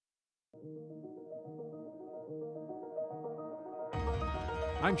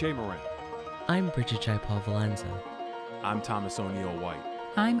I'm Jay Moran. I'm Bridget Jaipal Valenza. I'm Thomas O'Neill White.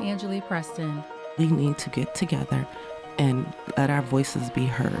 I'm Angeli Preston. We need to get together and let our voices be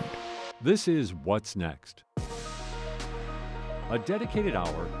heard. This is What's Next, a dedicated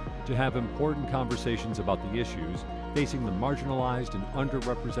hour to have important conversations about the issues facing the marginalized and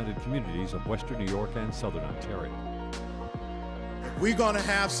underrepresented communities of Western New York and Southern Ontario. We're going to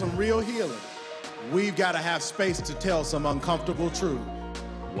have some real healing. We've got to have space to tell some uncomfortable truth.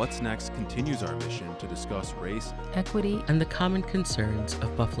 What's Next continues our mission to discuss race, Equity, and the common concerns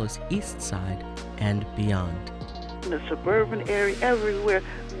of Buffalo's East Side and beyond. In the suburban area, everywhere,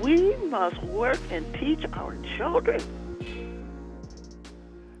 we must work and teach our children.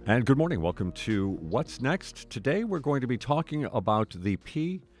 And good morning. Welcome to What's Next. Today we're going to be talking about the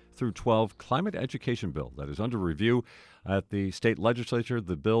P through 12 climate education bill that is under review at the state legislature.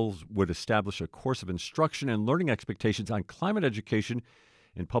 The bill would establish a course of instruction and learning expectations on climate education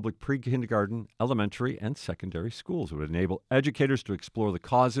in public pre-kindergarten, elementary, and secondary schools. It would enable educators to explore the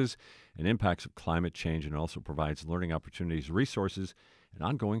causes and impacts of climate change, and also provides learning opportunities, resources, and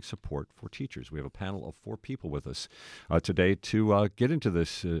ongoing support for teachers. We have a panel of 4 people with us today to get into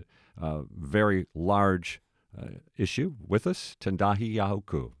this very large issue. With us, Tendaji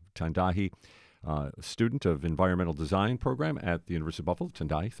Ya'Ukuu. Tendaji, student of Environmental Design program at the University of Buffalo.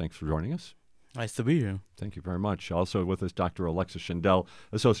 Tendaji, thanks for joining us. Nice to be here. Thank you very much. Also with us, Dr. Alexandra Schindel,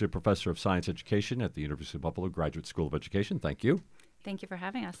 Associate Professor of Science Education at the University of Buffalo Graduate School of Education. Thank you. thank you for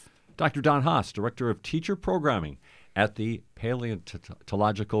having us. Dr. Don Haas, Director of Teacher Programming at the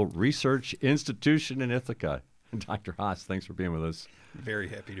Paleontological Research Institution in Ithaca. Dr. Haas, thanks for being with us. Very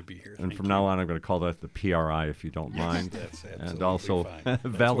happy to be here. And from now on, I'm going to call that the PRI, if you don't mind. That's absolutely and also, fine.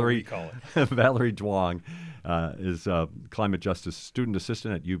 Valerie Valerie Juang is Climate Justice Student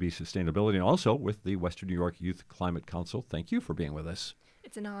Assistant at UB Sustainability, and also with the Western New York Youth Climate Council. Thank you for being with us.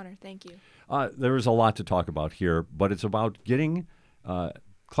 It's an honor. Thank you. There is a lot to talk about here, but it's about getting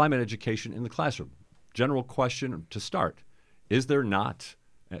climate education in the classroom. General question to start: is there not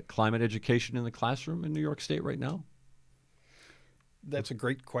climate education in the classroom in New York State right now? That's a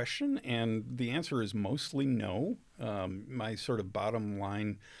great question, and the answer is mostly no. My sort of bottom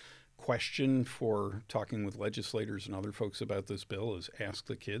line question for talking with legislators and other folks about this bill is ask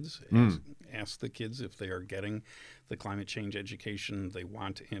the kids. Ask the kids if they are getting the climate change education they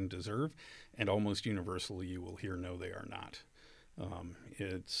want and deserve, and almost universally you will hear no, they are not.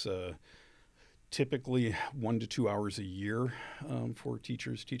 It's typically 1 to 2 hours a year for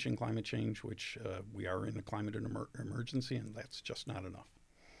teachers teaching climate change, which we are in a climate emergency, and that's just not enough.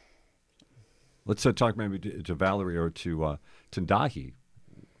 Let's talk maybe to Valerie or to Tendaji.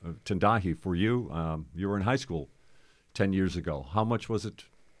 Tendaji, for you, you were in high school 10 years ago. How much was it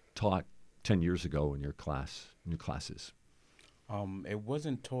taught 10 years ago in your classes? It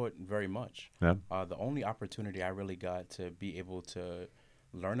wasn't taught very much. Yeah. The only opportunity I really got to be able to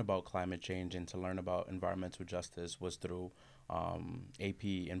learn about climate change and to learn about environmental justice was through AP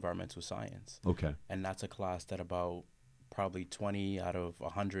Environmental Science. Okay. And that's a class that about probably 20 out of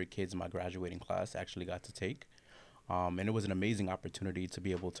 100 kids in my graduating class actually got to take. And it was an amazing opportunity to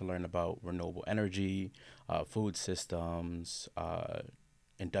be able to learn about renewable energy, food systems,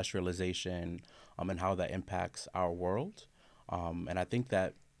 industrialization, and how that impacts our world. And I think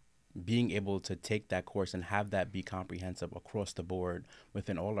that being able to take that course and have that be comprehensive across the board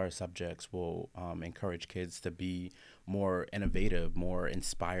within all our subjects will encourage kids to be more innovative, more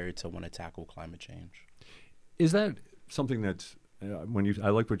inspired to want to tackle climate change. Is that something that's, I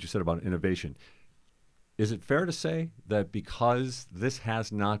like what you said about innovation. Is it fair to say that because this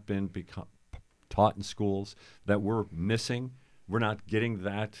has not been taught in schools that we're not getting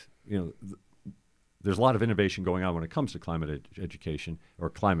that, there's a lot of innovation going on when it comes to climate education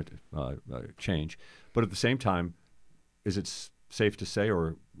or climate change. But at the same time, is it safe to say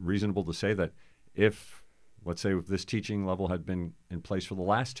or reasonable to say that if, let's say, if this teaching level had been in place for the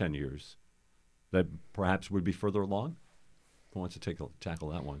last 10 years, that perhaps we'd be further along? Who wants to tackle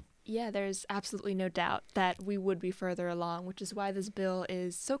that one? Yeah, there's absolutely no doubt that we would be further along, which is why this bill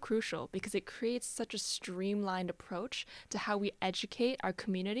is so crucial, because it creates such a streamlined approach to how we educate our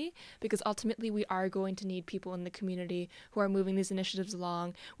community, because ultimately we are going to need people in the community who are moving these initiatives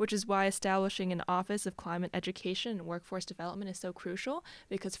along, which is why establishing an Office of Climate Education and Workforce Development is so crucial,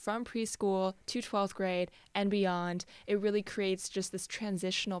 because from preschool to 12th grade and beyond, it really creates just this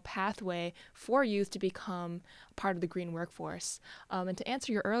transitional pathway for youth to become part of the green workforce. And to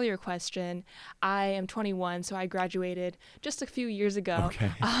answer your earlier question, I am 21, so I graduated just a few years ago.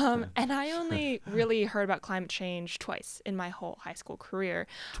 Okay. And I only really heard about climate change twice in my whole high school career.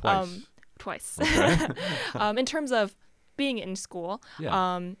 Twice? twice. Okay. In terms of being in school,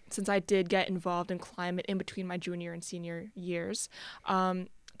 Yeah. since I did get involved in climate in between my junior and senior years.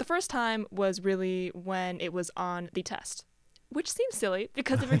 The first time was really when it was on the test, which seems silly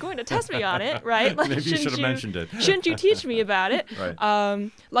because if you're going to test me on it, right? Maybe you should have mentioned it. Shouldn't you teach me about it? Right.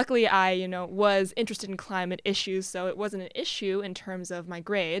 Luckily, I was interested in climate issues, so it wasn't an issue in terms of my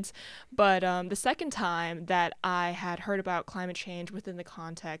grades. But the second time that I had heard about climate change within the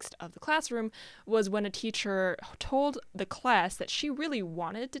context of the classroom was when a teacher told the class that she really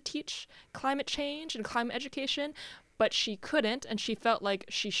wanted to teach climate change and climate education, but she couldn't, and she felt like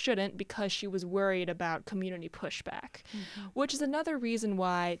she shouldn't because she was worried about community pushback, which is another reason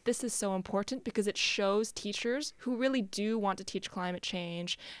why this is so important, because it shows teachers who really do want to teach climate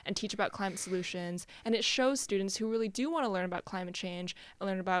change and teach about climate solutions, and it shows students who really do want to learn about climate change and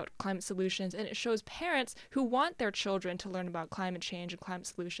learn about climate solutions, and it shows parents who want their children to learn about climate change and climate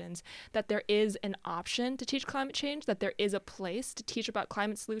solutions that there is an option to teach climate change, that there is a place to teach about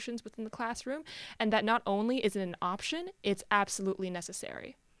climate solutions within the classroom, and that not only is it an option, it's absolutely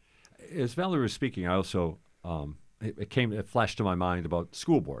necessary. As Valerie was speaking, I also it flashed to my mind about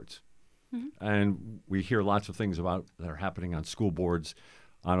school boards, and we hear lots of things about that are happening on school boards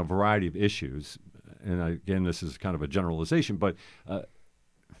on a variety of issues. And again, this is kind of a generalization, but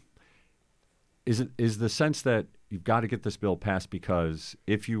is the sense that you've got to get this bill passed because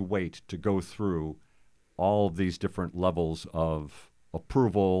if you wait to go through all of these different levels of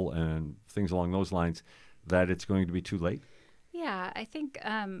approval and things along those lines, that it's going to be too late? Yeah, I think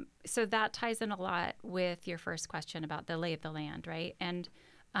so that ties in a lot with your first question about the lay of the land, right? And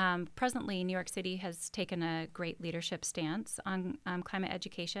presently, New York City has taken a great leadership stance on climate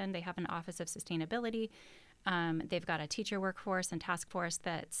education. They have an Office of Sustainability. They've got a teacher workforce and task force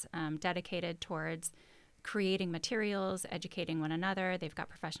that's dedicated towards creating materials, educating one another. They've got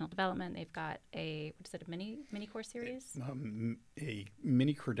professional development. They've got a mini course series? A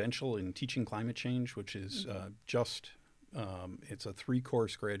mini credential in teaching climate change, which is it's a three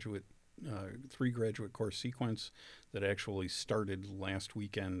graduate course sequence that actually started last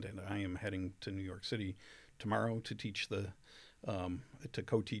weekend, and I am heading to New York City tomorrow to teach to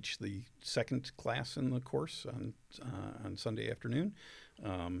co-teach the second class in the course on Sunday afternoon.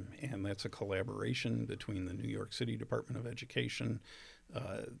 And that's a collaboration between the New York City Department of Education,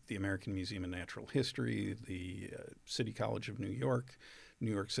 the American Museum of Natural History, the City College of New York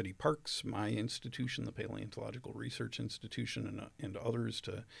City Parks, my institution, the Paleontological Research Institution, and others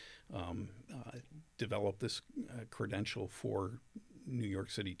to develop this credential for New York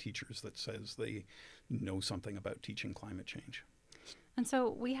City teachers that says they know something about teaching climate change. And so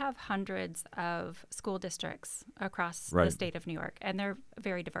we have hundreds of school districts across Right. the state of New York, and they're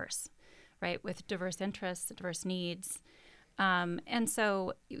very diverse, right, with diverse interests, diverse needs. And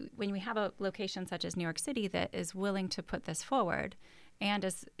so when we have a location such as New York City that is willing to put this forward and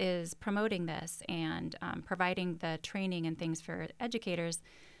is promoting this and providing the training and things for educators,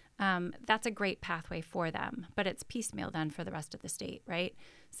 that's a great pathway for them. But it's piecemeal then for the rest of the state, right?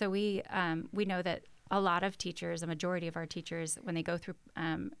 So we know that a lot of teachers, a majority of our teachers, when they go through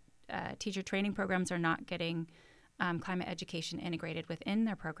teacher training programs, are not getting climate education integrated within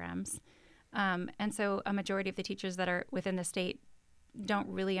their programs. And so a majority of the teachers that are within the state don't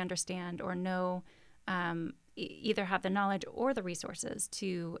really understand or know, either have the knowledge or the resources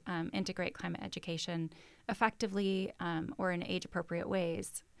to integrate climate education effectively or in age-appropriate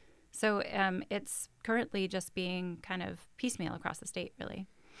ways. So it's currently just being kind of piecemeal across the state, really.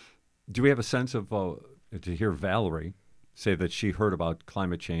 Do we have a sense of, to hear Valerie say that she heard about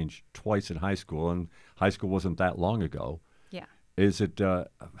climate change twice in high school, and high school wasn't that long ago? Yeah. Is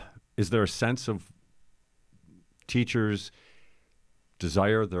there a sense of teachers'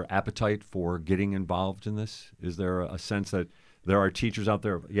 desire, their appetite for getting involved in this? Is there a sense that there are teachers out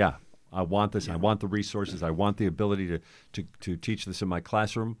there, yeah, I want this, I want the resources, I want the ability to teach this in my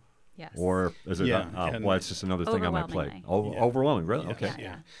classroom? Yes. Or is it, well, it's just another thing on my plate? Overwhelming, really?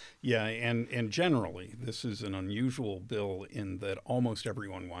 Okay. Yeah, and generally, this is an unusual bill in that almost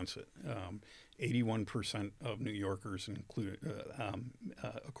everyone wants it. 81% of New Yorkers,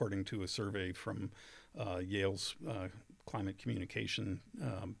 according to a survey from Yale's Climate Communication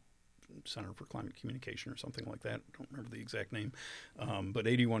Center for Climate Communication or something like that. I don't remember the exact name. But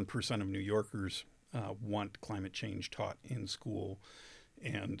 81% of New Yorkers want climate change taught in school.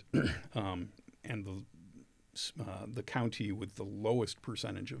 And the county with the lowest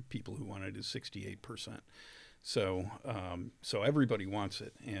percentage of people who want it is 68%. So everybody wants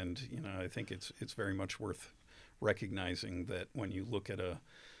it, and I think it's very much worth recognizing that when you look at a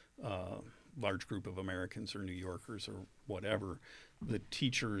large group of Americans or New Yorkers or whatever, the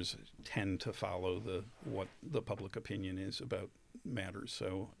teachers tend to follow what the public opinion is about matters.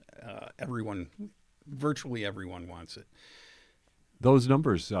 So virtually everyone wants it. Those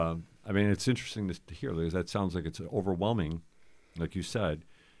numbers, I mean, it's interesting to hear because that sounds like it's overwhelming, like you said.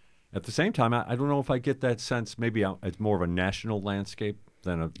 At the same time, I don't know if I get that sense. Maybe it's more of a national landscape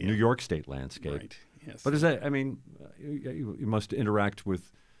than a New York State landscape. Right. Yes. But is that? I mean, you must interact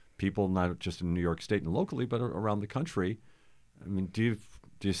with people not just in New York State and locally, but around the country. I mean, do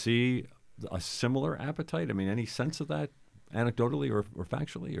you see a similar appetite? I mean, any sense of that anecdotally or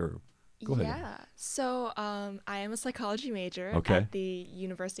factually, or go ahead. Yeah. So I am a psychology major Okay. at the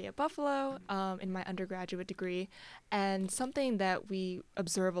University of Buffalo in my undergraduate degree. And something that we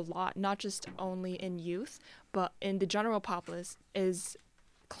observe a lot, not just only in youth, but in the general populace, is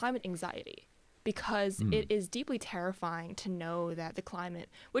climate anxiety. Because it is deeply terrifying to know that the climate,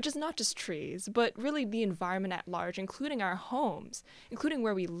 which is not just trees, but really the environment at large, including our homes, including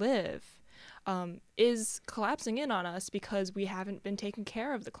where we live, is collapsing in on us because we haven't been taking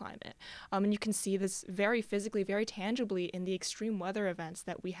care of the climate. And you can see this very physically, very tangibly in the extreme weather events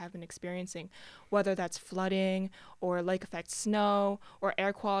that we have been experiencing, whether that's flooding or lake effect snow or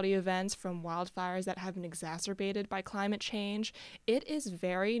air quality events from wildfires that have been exacerbated by climate change. It is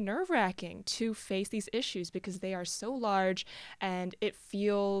very nerve-wracking to face these issues because they are so large, and it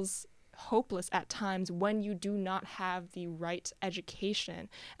feels hopeless at times when you do not have the right education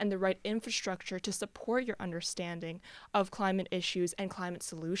and the right infrastructure to support your understanding of climate issues and climate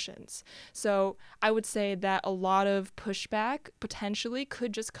solutions. So I would say that a lot of pushback potentially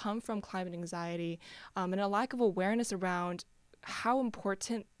could just come from climate anxiety and a lack of awareness around how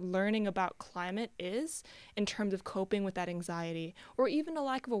important learning about climate is in terms of coping with that anxiety, or even a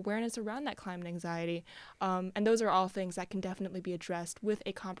lack of awareness around that climate anxiety. And those are all things that can definitely be addressed with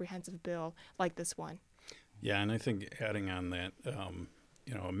a comprehensive bill like this one. Yeah, and I think adding on that,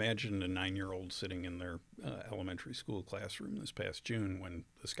 imagine a 9-year-old sitting in their elementary school classroom this past June when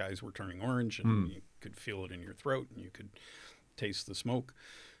the skies were turning orange and you could feel it in your throat and you could taste the smoke.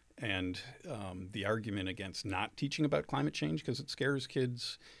 And the argument against not teaching about climate change because it scares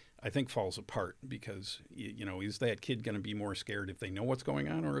kids, I think, falls apart because, is that kid going to be more scared if they know what's going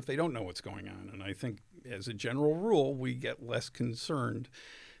on or if they don't know what's going on? And I think as a general rule, we get less concerned.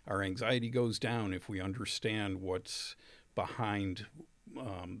 Our anxiety goes down if we understand what's behind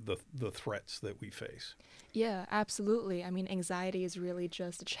the threats that we face. Yeah, absolutely. I mean, anxiety is really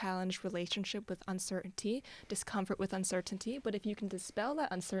just a challenged relationship with uncertainty, discomfort with uncertainty. But if you can dispel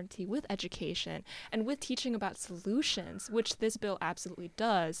that uncertainty with education and with teaching about solutions, which this bill absolutely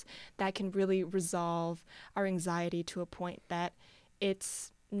does, that can really resolve our anxiety to a point that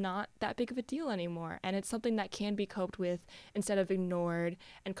it's not that big of a deal anymore. And it's something that can be coped with instead of ignored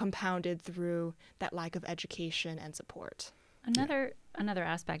and compounded through that lack of education and support. Another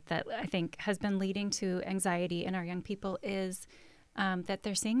aspect that I think has been leading to anxiety in our young people is that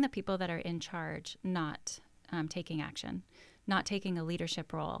they're seeing the people that are in charge not taking action, not taking a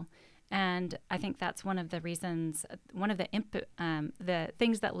leadership role. And I think that's one of the reasons, the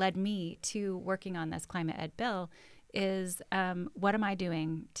things that led me to working on this climate ed bill is what am I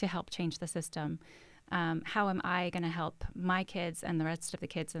doing to help change the system? How am I going to help my kids and the rest of the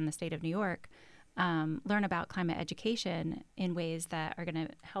kids in the state of New York learn about climate education in ways that are going to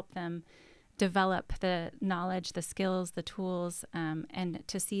help them develop the knowledge, the skills, the tools, and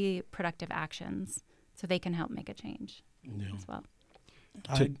to see productive actions so they can help make a change as well.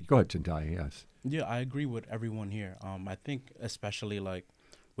 Go ahead, Tendaji, yes. Yeah, I agree with everyone here. I think especially like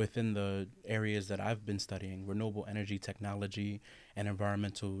within the areas that I've been studying, renewable energy technology and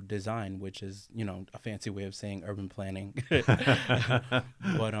environmental design, which is, a fancy way of saying urban planning.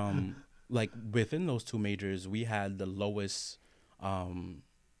 But like within those two majors, we had the lowest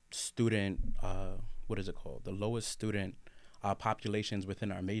student, the lowest student populations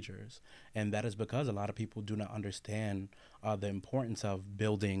within our majors. And that is because a lot of people do not understand the importance of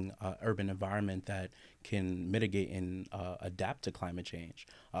building an urban environment that can mitigate and adapt to climate change.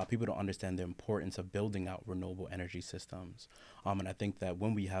 People don't understand the importance of building out renewable energy systems. And I think that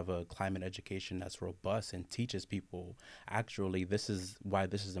when we have a climate education that's robust and teaches people, actually, this is why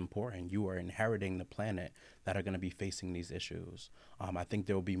this is important. You are inheriting the planet that are going to be facing these issues. I think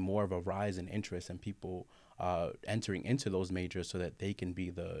there will be more of a rise in interest in people entering into those majors so that they can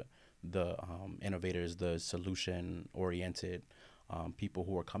be the innovators, the solution-oriented people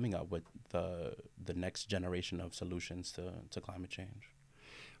who are coming up with the next generation of solutions to climate change.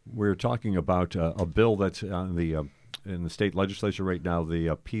 We're talking about a bill that's on in the state legislature right now,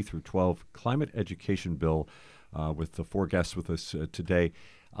 the P through 12 Climate Education Bill, with the four guests with us today.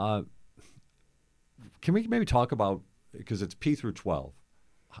 Can we maybe talk about because it's P through 12,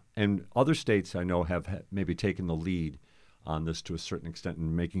 and other states I know have maybe taken the lead on this to a certain extent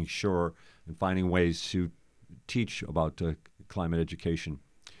in making sure and finding ways to teach about climate education.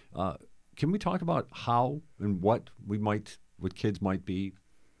 Can we talk about how and what kids might be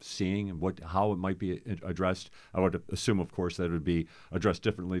seeing and how it might be addressed? I would assume, of course, that it would be addressed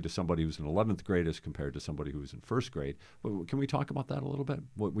differently to somebody who's in 11th grade as compared to somebody who's in first grade. But can we talk about that a little bit?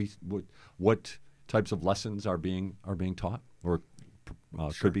 What types of lessons are being taught or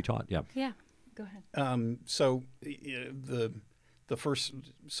Sure. could be taught? Yeah. Yeah. Go ahead. So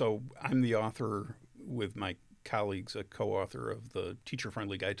I'm the author with my colleagues, a co-author of the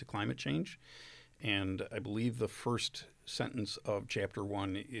Teacher-Friendly Guide to Climate Change. And I believe the first sentence of Chapter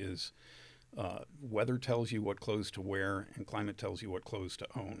 1 is weather tells you what clothes to wear and climate tells you what clothes to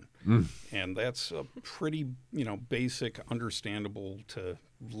own. And that's a pretty, basic, understandable to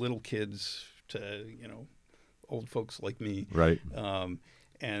little kids, to, old folks like me. Right.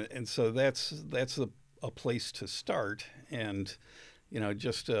 And so that's a place to start. And,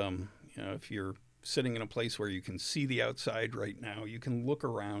 if you're sitting in a place where you can see the outside right now, you can look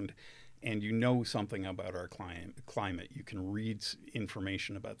around and something about our climate. You can read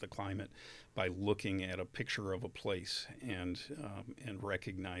information about the climate by looking at a picture of a place and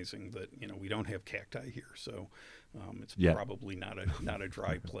recognizing that we don't have cacti here, so it's probably not a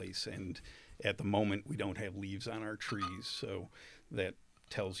dry place. And at the moment, we don't have leaves on our trees, so that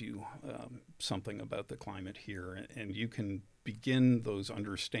tells you something about the climate here. And you can begin those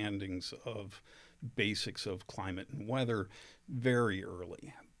understandings of basics of climate and weather very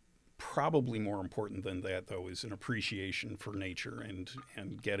early. Probably more important than that, though, is an appreciation for nature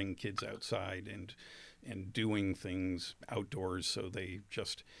and getting kids outside and doing things outdoors so they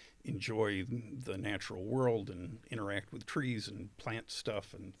just enjoy the natural world and interact with trees and plant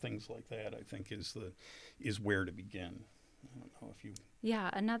stuff and things like that. I think is where to begin. I don't know if you... Yeah,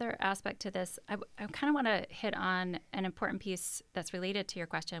 another aspect to this, I kind of want to hit on an important piece that's related to your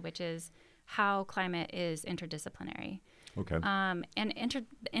question, which is how climate is interdisciplinary. Okay. And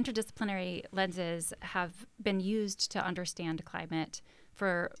interdisciplinary lenses have been used to understand climate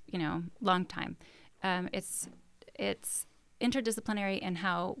for long time. It's interdisciplinary in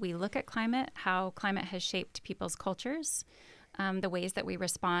how we look at climate, how climate has shaped people's cultures, the ways that we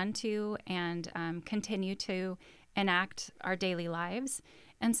respond to and continue to enact our daily lives.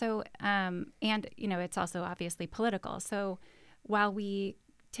 And so, it's also obviously political. So while we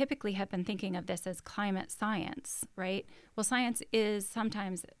typically have been thinking of this as climate science, right? Well, science is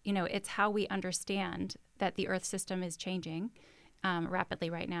sometimes, it's how we understand that the Earth system is changing rapidly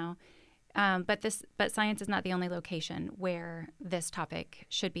right now. But science is not the only location where this topic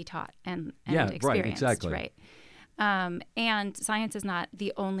should be taught and experienced, right, exactly. Right? And science is not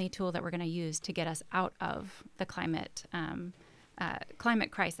the only tool that we're going to use to get us out of the climate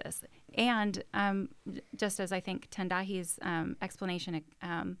crisis. And just as I think Tendaji's explanation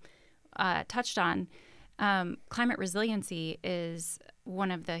touched on, climate resiliency is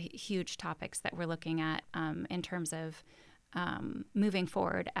one of the huge topics that we're looking at in terms of moving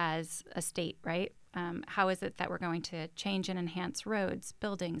forward as a state, right? How is it that we're going to change and enhance roads,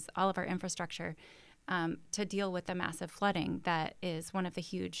 buildings, all of our infrastructure to deal with the massive flooding that is one of the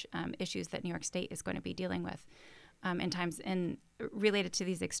huge issues that New York State is going to be dealing with related to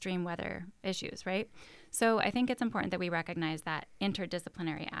these extreme weather issues, right? So I think it's important that we recognize that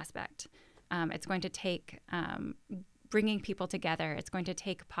interdisciplinary aspect. It's going to take bringing people together. It's going to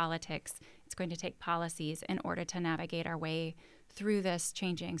take politics. It's going to take policies in order to navigate our way through this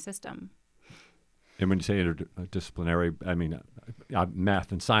changing system. And when you say interdisciplinary, I mean,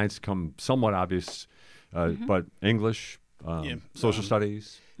 math and science come somewhat obvious, but English, social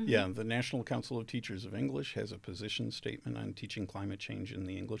studies. Yeah, the National Council of Teachers of English has a position statement on teaching climate change in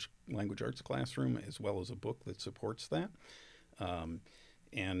the English language arts classroom, as well as a book that supports that.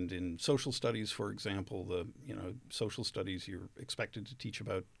 And in social studies, for example, social studies, you're expected to teach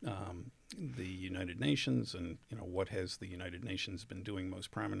about the United Nations and, what has the United Nations been doing most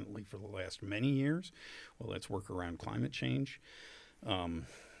prominently for the last many years? Well, that's work around climate change.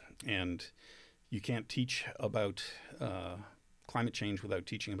 And you can't teach about climate change without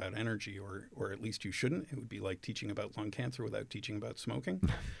teaching about energy, or at least you shouldn't. It would be like teaching about lung cancer without teaching about smoking.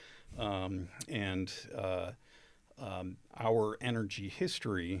 Our energy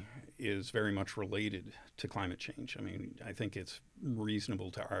history is very much related to climate change. I mean, I think it's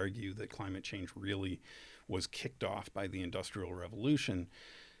reasonable to argue that climate change really was kicked off by the Industrial Revolution.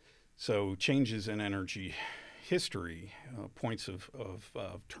 So changes in energy history, points of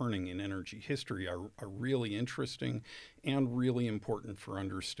turning in energy history are really interesting and really important for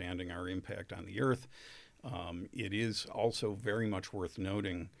understanding our impact on the Earth. It is also very much worth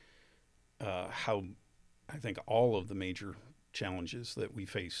noting how I think all of the major challenges that we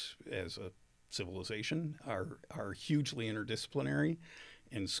face as a civilization are hugely interdisciplinary,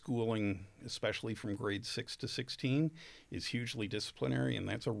 and schooling, especially from grades 6 to 16, is hugely disciplinary, and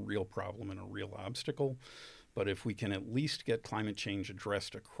that's a real problem and a real obstacle. But if we can at least get climate change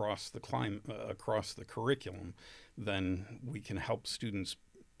addressed across the curriculum, then we can help students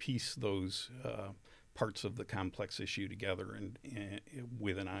piece those parts of the complex issue together and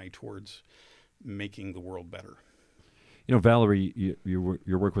with an eye towards making the world better. You know, Valerie,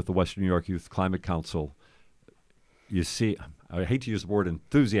 your work with the Western New York Youth Climate Council, you see, I hate to use the word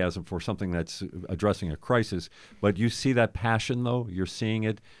enthusiasm for something that's addressing a crisis, but you see that passion, though? You're seeing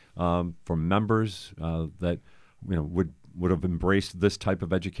it from members that would have embraced this type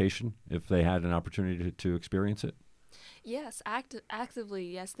of education if they had an opportunity to experience it? Yes, actively,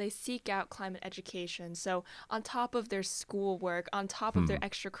 yes. They seek out climate education. So on top of their schoolwork, on top of their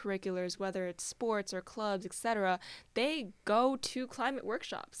extracurriculars, whether it's sports or clubs, etc., they go to climate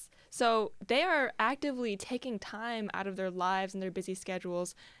workshops. So they are actively taking time out of their lives and their busy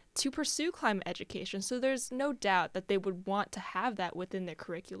schedules to pursue climate education. So there's no doubt that they would want to have that within their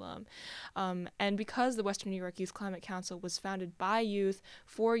curriculum. And because the Western New York Youth Climate Council was founded by youth,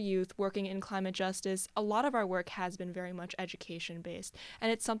 for youth, working in climate justice, a lot of our work has been very much education-based. And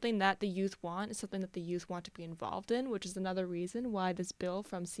it's something that the youth want. It's something that the youth want to be involved in, which is another reason why this bill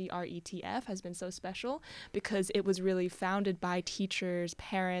from CRETF has been so special, because it was really founded by teachers,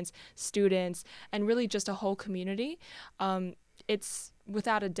 parents, students, and really just a whole community. It's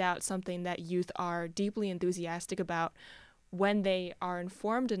without a doubt something that youth are deeply enthusiastic about when they are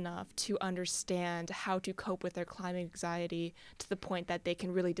informed enough to understand how to cope with their climate anxiety to the point that they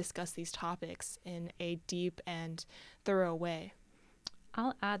can really discuss these topics in a deep and thorough way.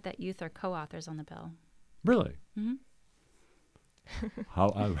 I'll add that youth are co-authors on the bill. Really? Mm-hmm.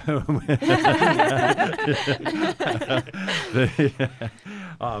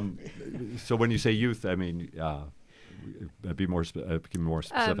 So when you say youth, I mean, be more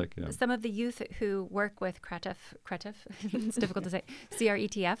specific. Yeah. Some of the youth who work with CRETF, it's difficult to say,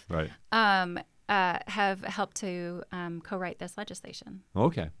 CRETF, right. Have helped to co-write this legislation.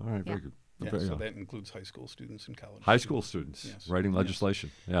 Okay, all right, Yeah. very good. Yeah, so that includes high school students and college High school students yes. writing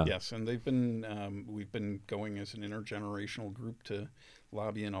legislation. Yes. Yeah. Yes, and they've been we've been going as an intergenerational group to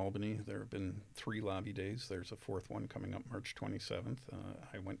lobby in Albany. There have been 3 lobby days. There's a 4th one coming up March 27th.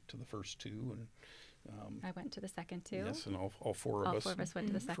 I went to the first 2, and I went to the second too. Yes, and all four of us went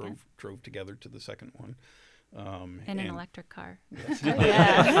to the second. Drove together to the second one. In an electric car. Yes.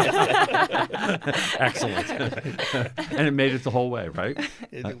 Excellent. And it made it the whole way, right?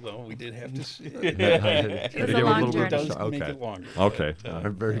 Well, we did have to. It was a long journey. It does okay. make it longer. Okay,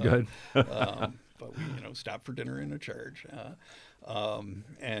 very good. But we, stopped for dinner and a charge.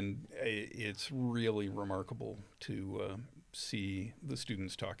 And it's really remarkable to see the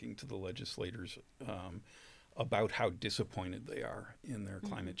students talking to the legislators about how disappointed they are in their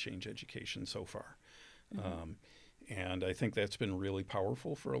climate change education so far. And I think that's been really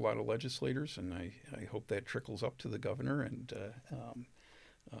powerful for a lot of legislators, and I hope that trickles up to the governor and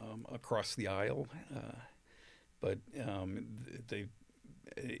across the aisle. But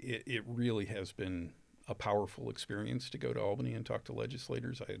it really has been a powerful experience to go to Albany and talk to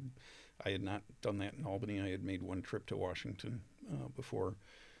legislators. I had not done that in Albany. I had made one trip to Washington before,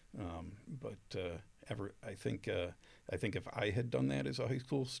 but I think if I had done that as a high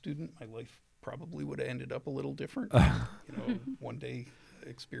school student, my life probably would have ended up a little different. One day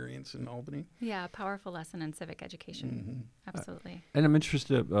experience in Albany. Yeah, a powerful lesson in civic education. Absolutely. And I'm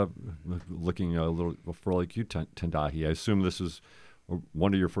interested, looking a little for like you, Tendaji. I assume this is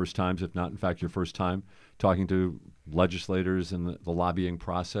one of your first times, if not, in fact, your first time talking to legislators in the lobbying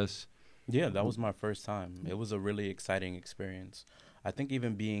process. Yeah, that was my first time. It was a really exciting experience. I think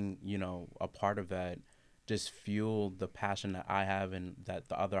even being, a part of that just fueled the passion that I have and that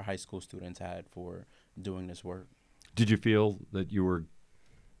the other high school students had for doing this work. Did you feel that you were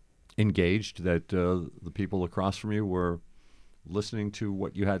engaged, that the people across from you were listening to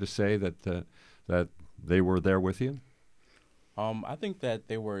what you had to say, that they were there with you? I think that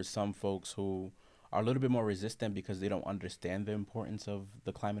there were some folks who are a little bit more resistant because they don't understand the importance of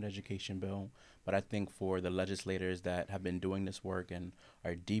the climate education bill. But I think for the legislators that have been doing this work and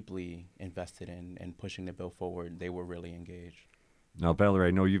are deeply invested in pushing the bill forward, they were really engaged. Now, Valerie,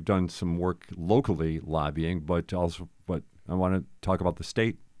 I know you've done some work locally lobbying, but I want to talk about the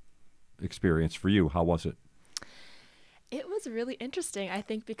state experience for you. How was it? It was really interesting, I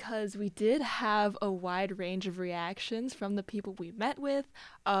think, because we did have a wide range of reactions from the people we met with.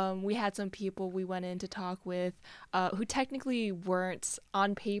 We had some people we went in to talk with who technically weren't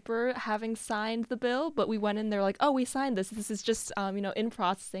on paper having signed the bill, but we went in, they're like, oh, we signed this. This is just, in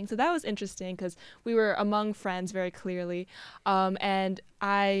processing. So that was interesting because we were among friends very clearly. And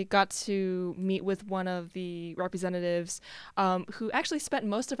I got to meet with one of the representatives who actually spent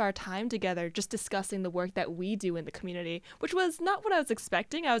most of our time together just discussing the work that we do in the community, which was not what I was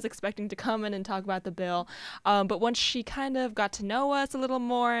expecting. I was expecting to come in and talk about the bill. But once she kind of got to know us a little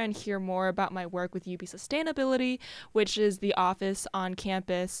more and hear more about my work with UB Sustainability, which is the office on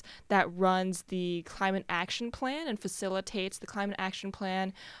campus that runs the Climate Action Plan and facilitates the Climate Action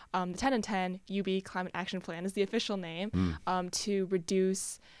Plan, the 10 and 10 UB Climate Action Plan is the official name, to reduce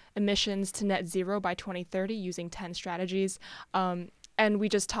emissions to net zero by 2030 using 10 strategies. And we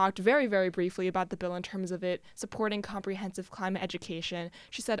just talked very, very briefly about the bill in terms of it supporting comprehensive climate education.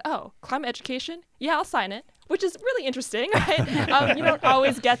 She said, oh, climate education? Yeah, I'll sign it, which is really interesting, right? You don't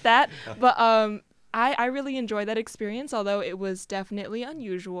always get that. But I really enjoyed that experience, although it was definitely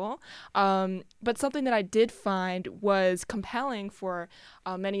unusual. But something that I did find was compelling for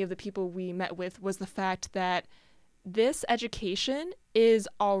many of the people we met with was the fact that this education is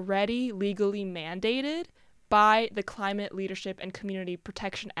already legally mandated by the Climate Leadership and Community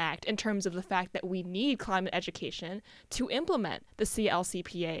Protection Act in terms of the fact that we need climate education to implement the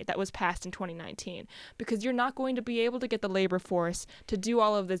CLCPA that was passed in 2019, because you're not going to be able to get the labor force to do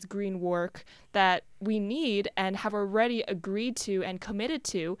all of this green work that we need and have already agreed to and committed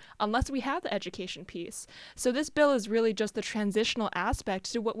to unless we have the education piece. So this bill is really just the transitional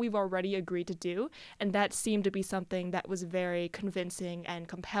aspect to what we've already agreed to do, and that seemed to be something that was very convincing and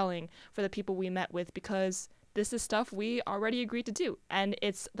compelling for the people we met with, because this is stuff we already agreed to do, and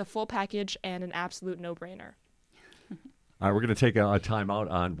it's the full package and an absolute no-brainer. All right, we're going to take a time out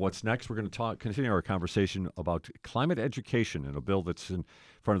on what's next. We're going to continue our conversation about climate education and a bill that's in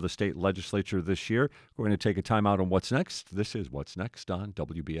front of the state legislature this year. We're going to take a time out on what's next. This is What's Next on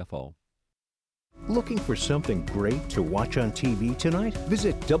WBFO. Looking for something great to watch on TV tonight?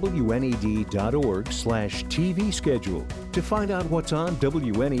 Visit WNED.org/TV schedule to find out what's on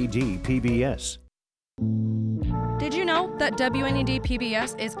WNED PBS. Did you know that WNED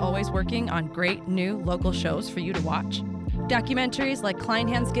PBS is always working on great new local shows for you to watch? Documentaries like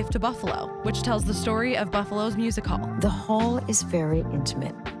Kleinhand's Gift to Buffalo, which tells the story of Buffalo's music hall. The hall is very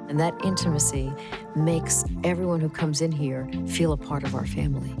intimate, and that intimacy makes everyone who comes in here feel a part of our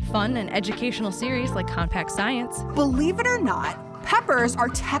family. Fun and educational series like Compact Science. Believe it or not, peppers are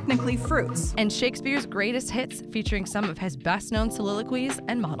technically fruits. And Shakespeare's greatest hits, featuring some of his best-known soliloquies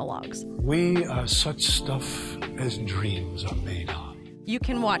and monologues. We are such stuff as dreams are made of. You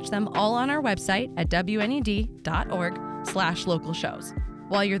can watch them all on our website at WNED.org/local shows.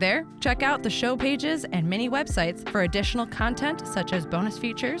 While you're there, check out the show pages and mini websites for additional content such as bonus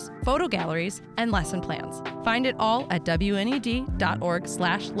features, photo galleries, and lesson plans. Find it all at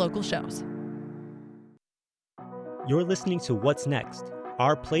WNED.org/local shows. You're listening to What's Next,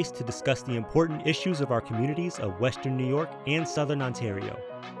 our place to discuss the important issues of our communities of Western New York and Southern Ontario.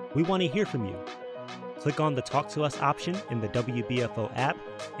 We want to hear from you. Click on the Talk to Us option in the WBFO app,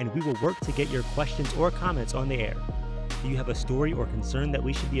 and we will work to get your questions or comments on the air. Do you have a story or concern that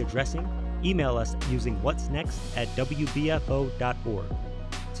we should be addressing? Email us using what'snext@wbfo.org.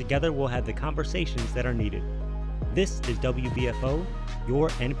 Together, we'll have the conversations that are needed. This is WBFO, your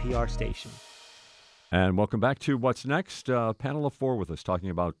NPR station. And welcome back to What's Next. Panel of four with us talking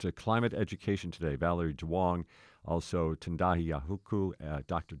about climate education today. Valerie Juang, also Tendaji Ya'Ukuu,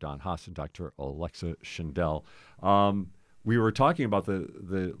 Dr. Don Haas, and Dr. Alexandra Schindel. We were talking about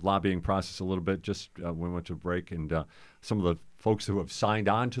the lobbying process a little bit just when we went to break, and some of the folks who have signed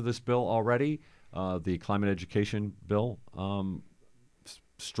on to this bill already, the climate education bill,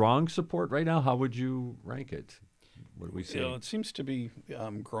 strong support right now. How would you rank it? What do we see? It seems to be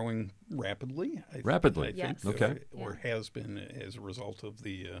growing rapidly. I Rapidly, think, okay. Or has been as a result of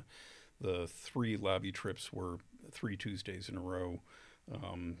the 3 lobby trips were 3 Tuesdays in a row,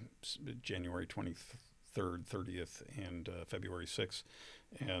 January 23rd, 30th, and February 6th.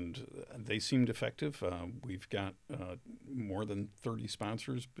 And they seemed effective. We've got more than 30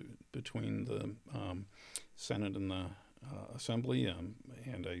 sponsors between the Senate and the Assembly.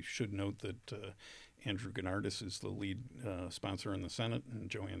 And I should note that Andrew Gennardis is the lead sponsor in the Senate, and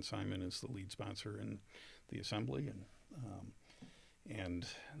Joanne Simon is the lead sponsor in the Assembly. And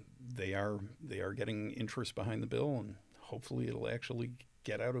they are getting interest behind the bill, and hopefully it'll actually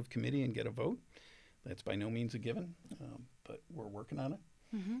get out of committee and get a vote. That's by no means a given, but we're working on it.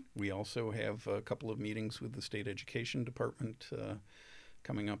 We also have a couple of meetings with the State Education Department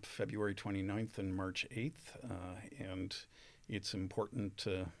coming up February 29th and March 8th, and it's important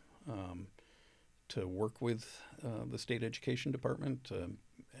to work with the State Education Department.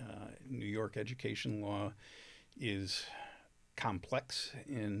 New York education law is complex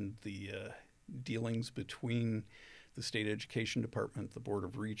in the dealings between the State Education Department, the Board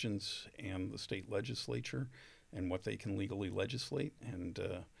of Regents, and the state legislature, and what they can legally legislate. And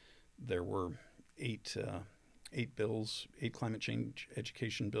there were eight climate change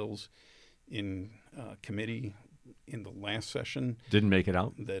education bills in committee in the last session. Didn't make it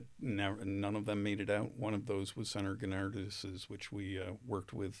out? None of them made it out. One of those was Senator Gennardis's, which we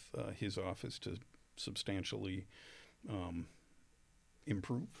worked with his office to substantially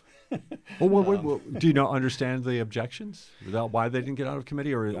improve. Well, do you understand the objections about why they didn't get out of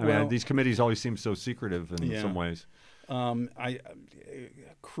committee? Or I mean, these committees always seem so secretive in some ways.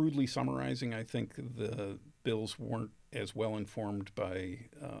 Crudely summarizing, I think the bills weren't as well informed by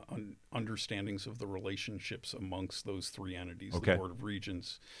understandings of the relationships amongst those three entities, the Board of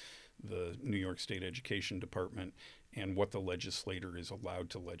Regents, the New York State Education Department, and what the legislator is allowed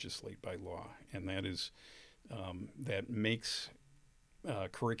to legislate by law. And that is that makes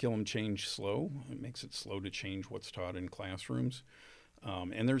curriculum change slow. It makes it slow to change what's taught in classrooms.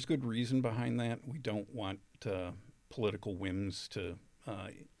 And there's good reason behind that. We don't want political whims to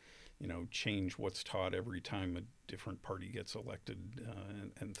change what's taught every time a different party gets elected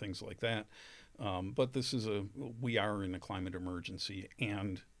and things like that. But we are in a climate emergency,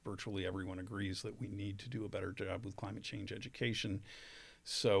 and virtually everyone agrees that we need to do a better job with climate change education.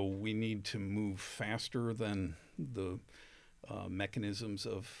 So we need to move faster than the mechanisms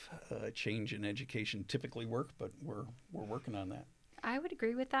of change in education typically work, but we're working on that. I would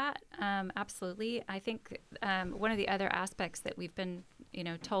agree with that. Absolutely. I think one of the other aspects that we've been,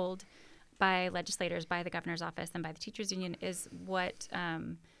 told by legislators, by the governor's office, and by the teachers union is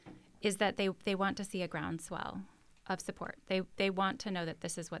that they want to see a groundswell of support. They want to know that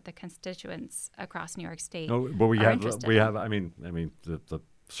this is what the constituents across New York State are interested in. I mean, the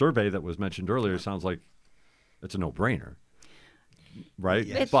survey that was mentioned earlier sounds like it's a no-brainer. Right?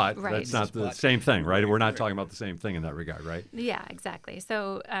 Yes. But that's not the same thing, right? We're not talking about the same thing in that regard, right? Yeah, exactly.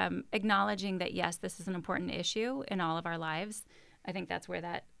 So acknowledging that, yes, this is an important issue in all of our lives, I think that's where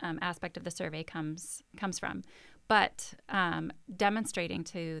that aspect of the survey comes from. But demonstrating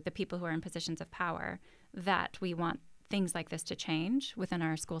to the people who are in positions of power that we want things like this to change within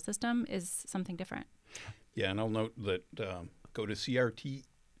our school system is something different. Yeah, and I'll note that go to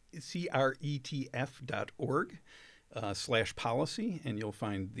cretf.org. /policy, and you'll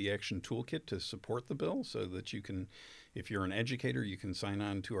find the action toolkit to support the bill, so that you can, if you're an educator, you can sign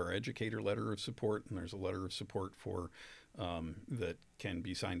on to our educator letter of support, and there's a letter of support for that can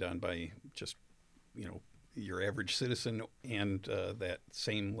be signed on by just your average citizen, and that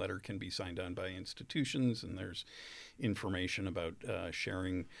same letter can be signed on by institutions, and there's information about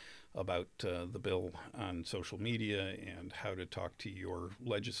sharing about the bill on social media and how to talk to your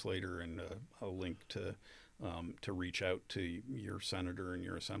legislator, and a link to reach out to your senator and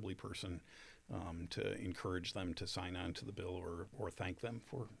your assembly person to encourage them to sign on to the bill or thank them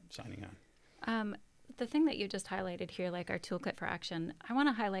for signing on. The thing that you just highlighted here, like our toolkit for action, I want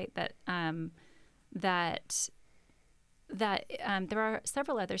to highlight that there are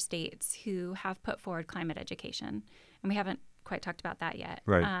several other states who have put forward climate education, and we haven't quite talked about that yet.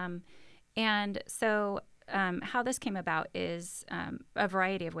 Right. And so how this came about is a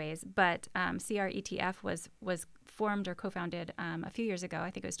variety of ways, but CRETF was formed or co-founded a few years ago.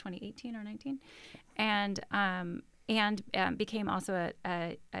 I think it was 2018 or 19, and became also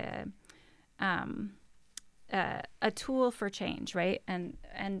a tool for change, right?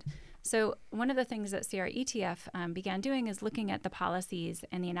 And so one of the things that CRETF began doing is looking at the policies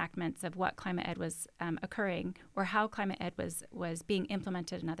and the enactments of what climate ed was occurring, or how climate ed was being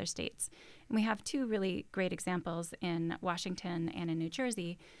implemented in other states. And we have two really great examples in Washington and in New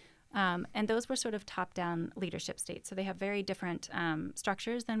Jersey. And those were sort of top-down leadership states. So they have very different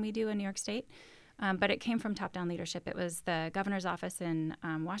structures than we do in New York State. But it came from top-down leadership. It was the governor's office in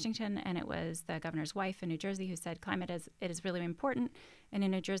Washington, and it was the governor's wife in New Jersey who said climate is really important. And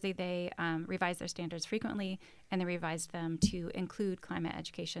in New Jersey, they revised their standards frequently, and they revised them to include climate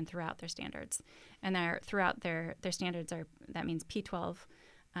education throughout their standards. And throughout their standards that means P12,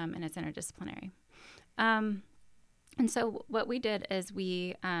 and it's interdisciplinary. And so what we did is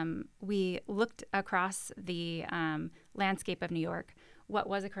we looked across the landscape of New York, what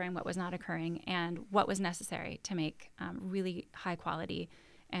was occurring, what was not occurring, and what was necessary to make really high quality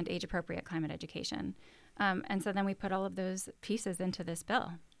and age-appropriate climate education. And so then we put all of those pieces into this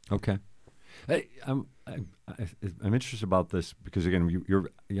bill. Okay. Hey, I'm interested about this because, again,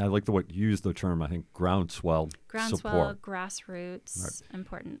 I like the way you use the term, I think, groundswell support. Grassroots,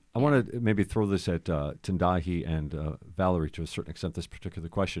 important. I want to maybe throw this at Tendaji and Valerie to a certain extent, this particular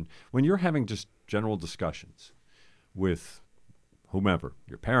question. When you're having just general discussions with whomever,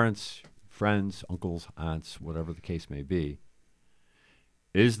 your parents, friends, uncles, aunts, whatever the case may be,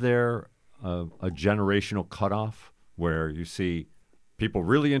 is there a generational cutoff where you see people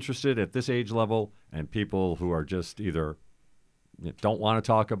really interested at this age level and people who are just either don't want to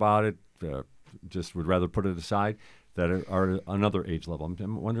talk about it, just would rather put it aside, that are another age level?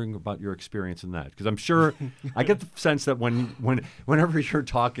 I'm wondering about your experience in that, because I'm sure I get the sense that whenever you're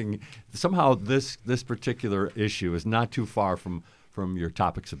talking, somehow this particular issue is not too far from your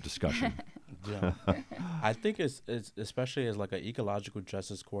topics of discussion. Yeah. I think it's especially as like an ecological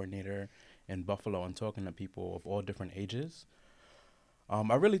justice coordinator in Buffalo and talking to people of all different ages.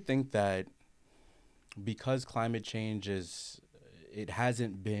 I really think that because climate change it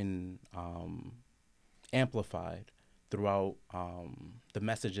hasn't been amplified throughout the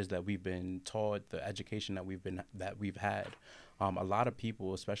messages that we've been taught, the education that we've had. A lot of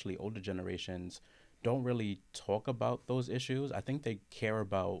people, especially older generations, don't really talk about those issues. I think they care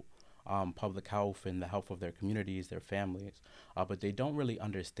about public health and the health of their communities, their families, but they don't really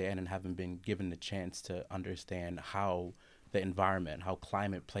understand and haven't been given the chance to understand how the environment, how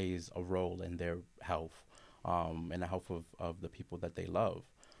climate plays a role in their health and the health of the people that they love.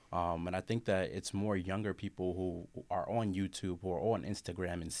 And I think that it's more younger people who are on YouTube or on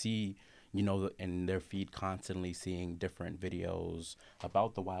Instagram and see, in their feed constantly seeing different videos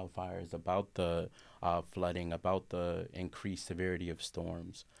about the wildfires, about the flooding, about the increased severity of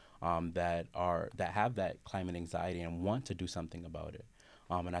storms that have that climate anxiety and want to do something about it.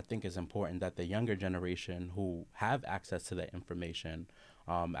 And I think it's important that the younger generation who have access to that information,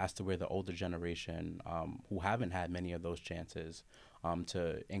 as to where the older generation who haven't had many of those chances,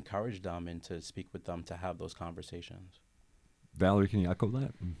 to encourage them and to speak with them to have those conversations. Valerie, can you echo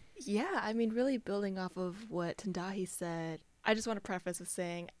that? Yeah, I mean, really building off of what Tendaji said, I just want to preface with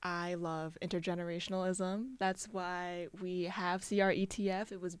saying I love intergenerationalism. That's why we have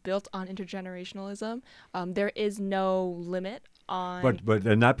CRETF. It was built on intergenerationalism. There is no limit on... But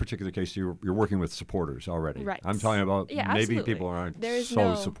in that particular case, you're working with supporters already. Right. I'm talking about maybe absolutely. People aren't There's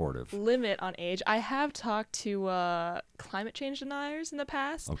so no supportive. Limit on age. I have talked to climate change deniers in the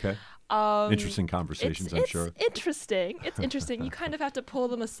past. Okay. Interesting conversations, I'm sure. It's interesting. You kind of have to pull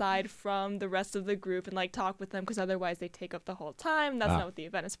them aside from the rest of the group and talk with them, because otherwise they take up the whole time. That's not what the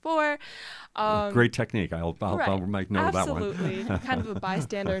event is for. Great technique. I'll make note of that one. Absolutely. Kind of a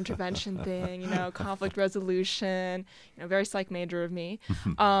bystander intervention thing, conflict resolution, very psych major of me.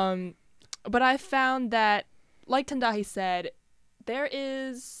 But I found that, like Tendaji said, there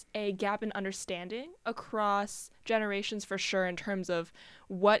is a gap in understanding across generations for sure in terms of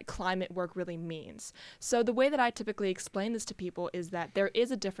what climate work really means. So the way that I typically explain this to people is that there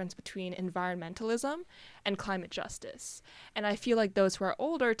is a difference between environmentalism and climate justice. And I feel like those who are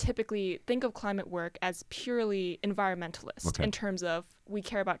older typically think of climate work as purely environmentalist in terms of we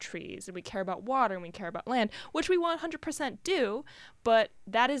care about trees and we care about water and we care about land, which we 100% do, but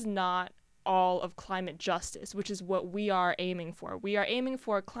that is not all of climate justice, which is what we are aiming for. We are aiming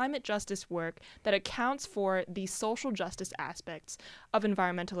for climate justice work that accounts for the social justice aspects of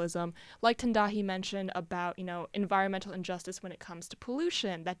environmentalism, like Tendaji mentioned about, environmental injustice when it comes to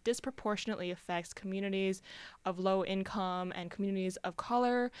pollution that disproportionately affects communities of low income and communities of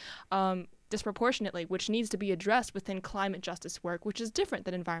color, disproportionately, which needs to be addressed within climate justice work, which is different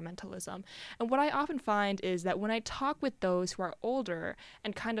than environmentalism. And what I often find is that when I talk with those who are older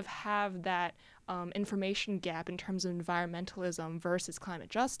and kind of have that information gap in terms of environmentalism versus climate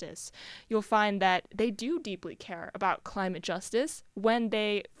justice, you'll find that they do deeply care about climate justice when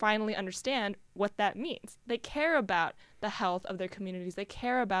they finally understand what that means. They care about the health of their communities. They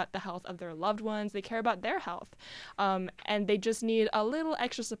care about the health of their loved ones. They care about their health. And they just need a little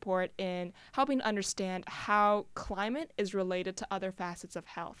extra support in helping to understand how climate is related to other facets of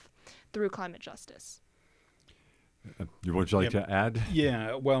health through climate justice. Would you like to add?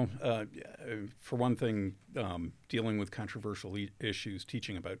 Yeah, well, for one thing, dealing with controversial issues,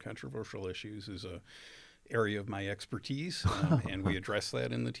 teaching about controversial issues is a area of my expertise, and we address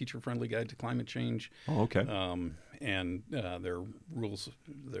that in the Teacher-Friendly Guide to Climate Change. Oh, okay. And there are rules.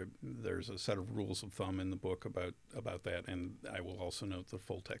 There's a set of rules of thumb in the book about that, and I will also note the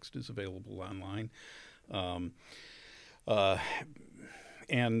full text is available online.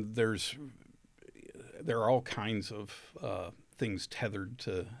 And there are all kinds of things tethered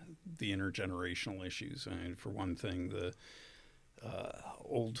to the intergenerational issues. I mean, for one thing, the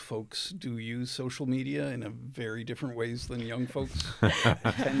old folks do use social media in a very different ways than young folks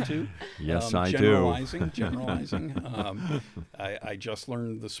tend to. Yes, I generalizing, do. Generalizing. I just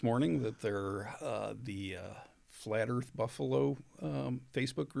learned this morning that the Flat Earth Buffalo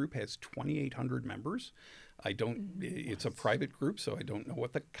Facebook group has 2,800 members. It's a private group, so I don't know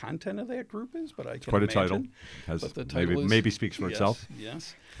what the content of that group is, but I can quite imagine. Has the title maybe speaks for itself.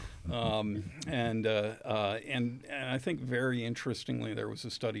 Yes. And I think very interestingly, there was a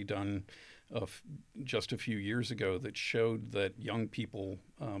study done just a few years ago that showed that young people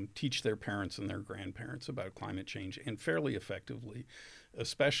teach their parents and their grandparents about climate change, and fairly effectively,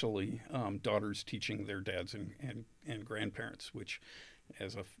 especially daughters teaching their dads and grandparents, which,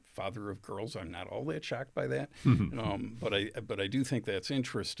 as a father of girls, I'm not all that shocked by that. But I do think that's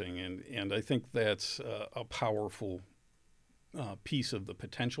interesting, and I think that's a powerful piece of the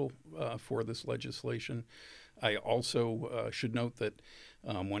potential for this legislation. I also should note that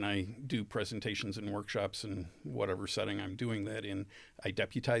when I do presentations and workshops in whatever setting I'm doing that in, I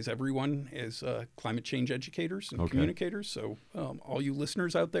deputize everyone as climate change educators and communicators. So all you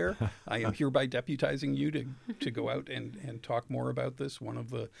listeners out there, I am hereby deputizing you to go out and talk more about this. One of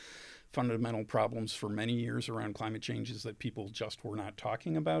the fundamental problems for many years around climate change is that people just were not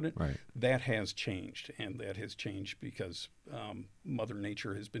talking about it. Right. That has changed, and that has changed because Mother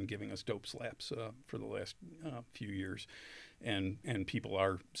Nature has been giving us dope slaps for the last few years, and people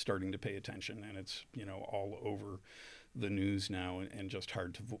are starting to pay attention, and it's all over the news now and just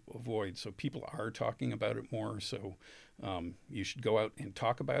hard to avoid. So people are talking about it more. So you should go out and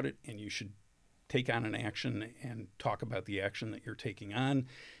talk about it, and you should take on an action and talk about the action that you're taking on,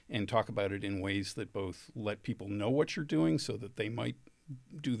 and talk about it in ways that both let people know what you're doing so that they might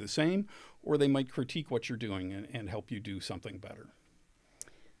do the same, or they might critique what you're doing and help you do something better.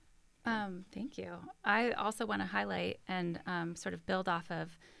 Thank you. I also want to highlight and sort of build off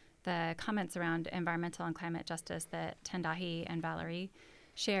of the comments around environmental and climate justice that Tendaji and Valerie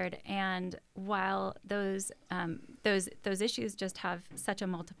shared. And while those issues just have such a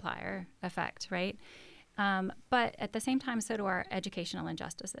multiplier effect, right? But at the same time, so do our educational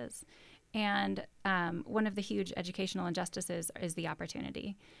injustices. And one of the huge educational injustices is the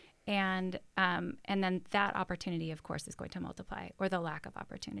opportunity. And then that opportunity, of course, is going to multiply, or the lack of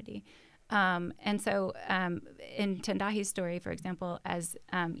opportunity. And so in Tendaji's story, for example, as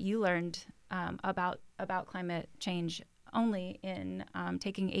you learned about climate change only in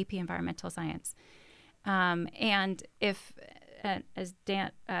taking AP Environmental Science. And if, as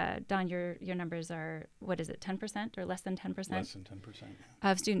Don, your numbers are, what is it, 10% or less than 10%? Less than 10%.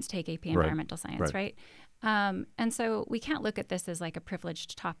 Of students take AP Environmental Science, right? And so we can't look at this as like a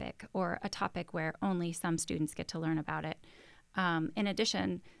privileged topic or a topic where only some students get to learn about it. In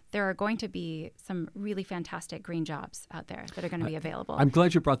addition, there are going to be some really fantastic green jobs out there that are going to be available. I'm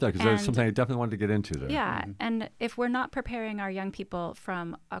glad you brought that, because that's something I definitely wanted to get into there. Yeah, and if we're not preparing our young people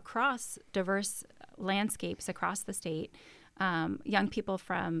from across diverse landscapes across the state, young people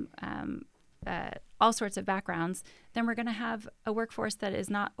from all sorts of backgrounds, then we're going to have a workforce that is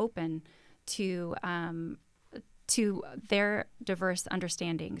not open to their diverse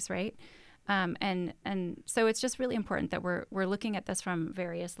understandings, right? And so it's just really important that we're looking at this from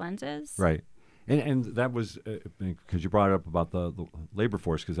various lenses. Right. And that was because you brought up about the labor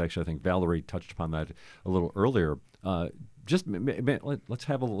force, because actually I think Valerie touched upon that a little earlier. Let's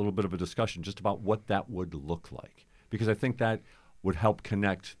have a little bit of a discussion just about what that would look like, because I think that would help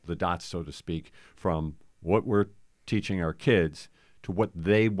connect the dots, so to speak, from what we're teaching our kids to what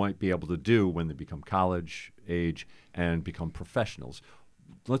they might be able to do when they become college age and become professionals.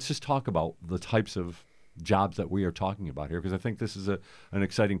 Let's just talk about the types of jobs that we are talking about here, because I think this is an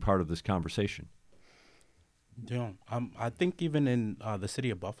exciting part of this conversation. Yeah, I think even in the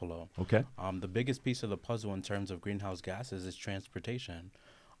city of Buffalo, the biggest piece of the puzzle in terms of greenhouse gases is transportation.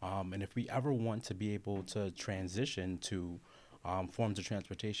 And if we ever want to be able to transition to forms of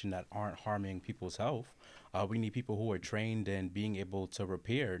transportation that aren't harming people's health, we need people who are trained in being able to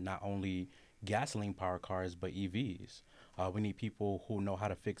repair not only gasoline-powered cars, but EVs. We need people who know how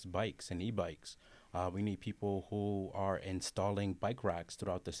to fix bikes and e-bikes. We need people who are installing bike racks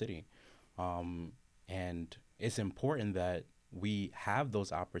throughout the city. And it's important that we have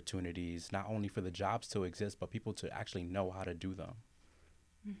those opportunities, not only for the jobs to exist, but people to actually know how to do them.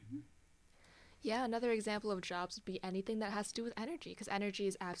 Mm-hmm. Yeah, another example of jobs would be anything that has to do with energy, because energy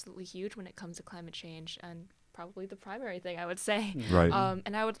is absolutely huge when it comes to climate change. And probably the primary thing I would say. Right.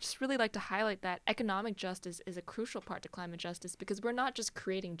 And I would just really like to highlight that economic justice is a crucial part to climate justice, because we're not just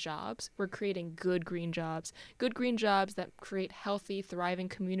creating jobs, we're creating good green jobs that create healthy, thriving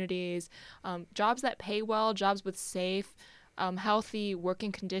communities, jobs that pay well, jobs with safe, healthy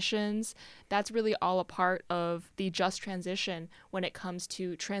working conditions. That's really all a part of the just transition when it comes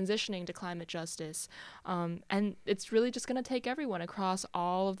to transitioning to climate justice. And it's really just going to take everyone across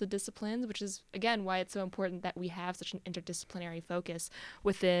all of the disciplines, which is, again, why it's so important that we have such an interdisciplinary focus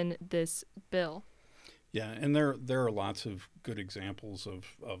within this bill. Yeah, and there are lots of good examples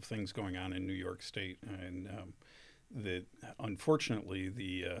of things going on in New York State, and unfortunately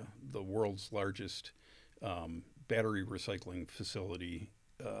the world's largest battery recycling facility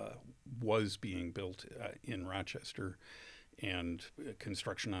was being built in Rochester, and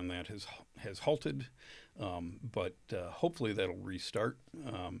construction on that has halted, but hopefully that'll restart.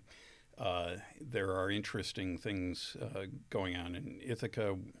 There are interesting things going on in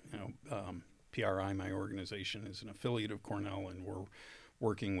Ithaca. PRI, my organization, is an affiliate of Cornell, and we're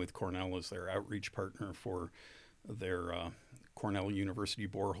working with Cornell as their outreach partner for their Cornell University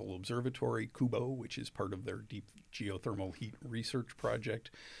Borehole Observatory, CUBO, which is part of their deep geothermal heat research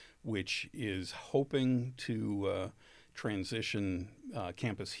project, which is hoping to transition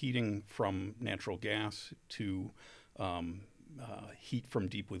campus heating from natural gas to heat from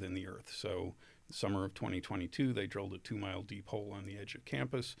deep within the earth. So summer of 2022, they drilled a 2-mile deep hole on the edge of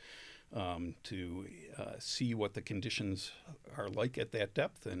campus to see what the conditions are like at that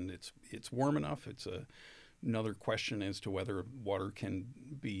depth, and it's warm enough. It's another question as to whether water can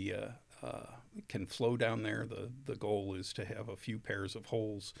flow down there. The goal is to have a few pairs of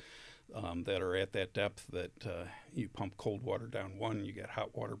holes that are at that depth that you pump cold water down one, you get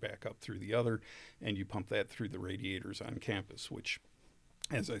hot water back up through the other, and you pump that through the radiators on campus, which,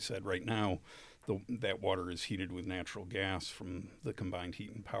 as I said, right now, that water is heated with natural gas from the combined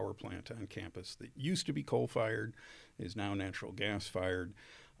heat and power plant on campus that used to be coal-fired, is now natural gas-fired.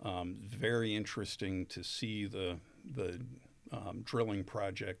 Very interesting to see the drilling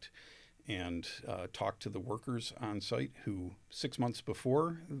project and talk to the workers on site who 6 months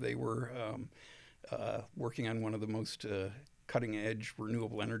before they were working on one of the most cutting-edge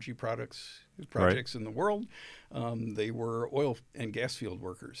renewable energy projects in the world. They were oil and gas field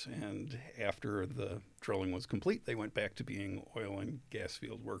workers, and after the drilling was complete, they went back to being oil and gas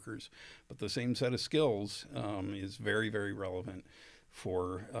field workers. But the same set of skills is very, very relevant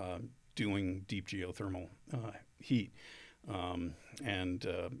for doing deep geothermal heat.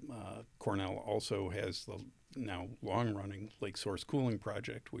 Cornell also has the now long-running lake source cooling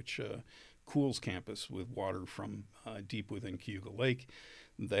project, which cools campus with water from deep within Cayuga Lake.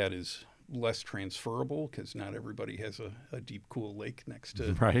 That is less transferable because not everybody has a deep, cool lake next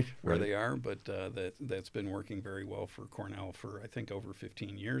to where they are, but that's been working very well for Cornell for, I think, over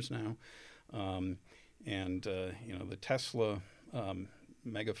 15 years now. The Tesla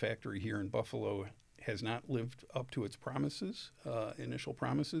mega factory here in Buffalo has not lived up to its initial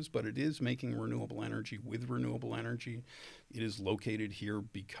promises, but it is making renewable energy with renewable energy. It is located here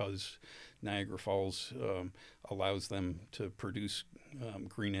because Niagara Falls allows them to produce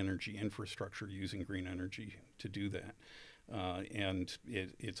green energy infrastructure using green energy to do that. And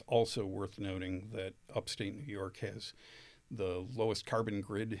it's also worth noting that upstate New York has the lowest carbon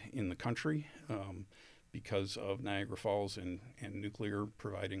grid in the country, because of Niagara Falls and nuclear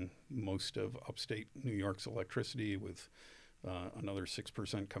providing most of upstate New York's electricity, with another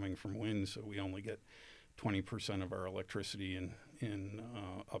 6% coming from wind. So we only get 20% of our electricity in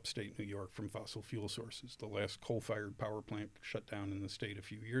upstate New York from fossil fuel sources. The last coal-fired power plant shut down in the state a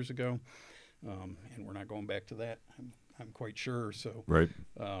few years ago, and we're not going back to that, I'm quite sure. So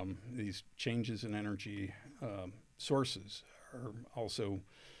these changes in energy sources are also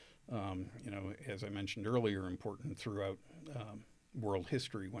as I mentioned earlier, important throughout world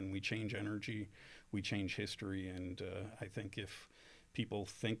history. When we change energy, we change history. And I think if people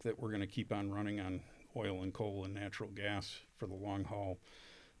think that we're going to keep on running on oil and coal and natural gas for the long haul,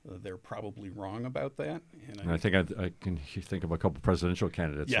 they're probably wrong about that. And I think I can think of a couple presidential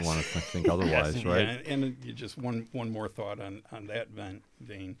candidates who want to think otherwise, yes, right? Yeah, and just one more thought on that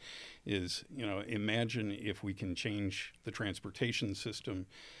vein is, imagine if we can change the transportation system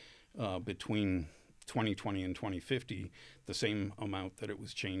between 2020 and 2050, the same amount that it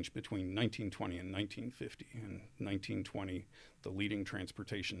was changed between 1920 and 1950. In 1920, the leading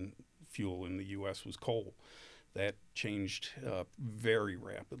transportation fuel in the U.S. was coal. That changed very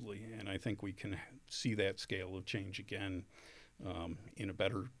rapidly, and I think we can see that scale of change again in a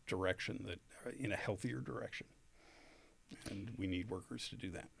better direction, in a healthier direction. And we need workers to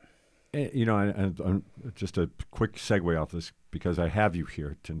do that. And just a quick segue off this, because I have you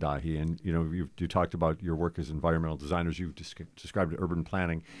here, Tendaji, and you talked about your work as environmental designers. You've described urban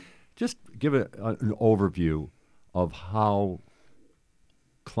planning. Just give an overview of how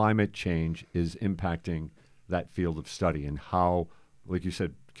climate change is impacting that field of study, and how, like you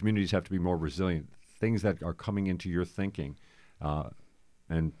said, communities have to be more resilient. Things that are coming into your thinking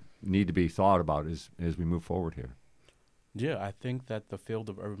and need to be thought about as we move forward here. Yeah, I think that the field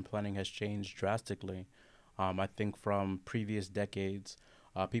of urban planning has changed drastically. I think from previous decades,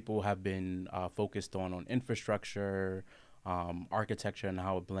 people have been focused on infrastructure, architecture, and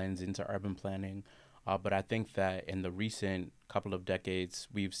how it blends into urban planning. But I think that in the recent couple of decades,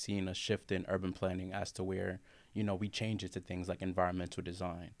 we've seen a shift in urban planning as to where, we change it to things like environmental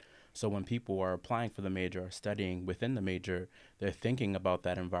design. So when people are applying for the major or studying within the major, they're thinking about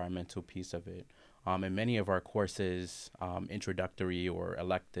that environmental piece of it. In many of our courses, introductory or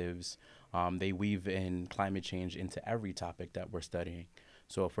electives, they weave in climate change into every topic that we're studying.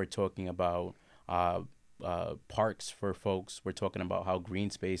 So if we're talking about parks for folks, we're talking about how green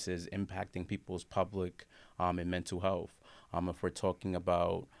space is impacting people's public and mental health. If we're talking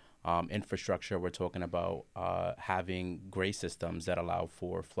about infrastructure, we're talking about having gray systems that allow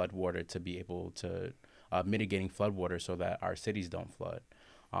for floodwater to be able to mitigating floodwater so that our cities don't flood.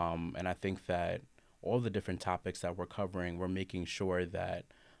 And I think that all the different topics that we're covering, we're making sure that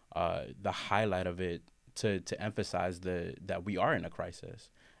the highlight of it to emphasize that we are in a crisis,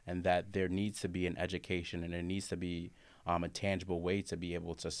 and that there needs to be an education, and there needs to be a tangible way to be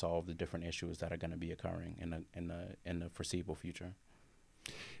able to solve the different issues that are going to be occurring in the foreseeable future.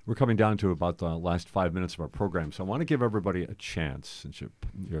 We're coming down to about the last 5 minutes of our program, so I want to give everybody a chance, since you're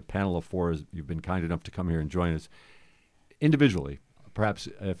a panel of four, you've been kind enough to come here and join us individually, perhaps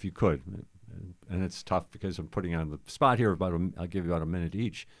if you could, and it's tough because I'm putting you on the spot here, I'll give you about a minute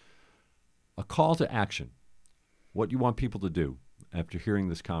each, a call to action, what you want people to do after hearing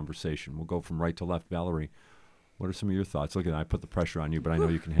this conversation. We'll go from right to left. Valerie, what are some of your thoughts? Look, I put the pressure on you, but I know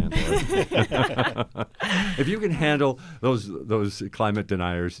you can handle it. If you can handle those climate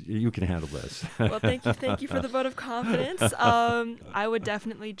deniers, you can handle this. Well, thank you for the vote of confidence. I would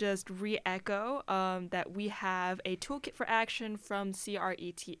definitely just re-echo that we have a toolkit for action from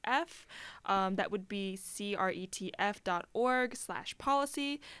CRETF. That would be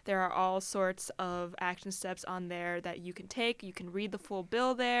cretf.org/policy. There are all sorts of action steps on there that you can take. You can read the full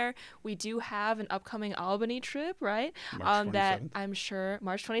bill there. We do have an upcoming Albany trip, right? That I'm sure,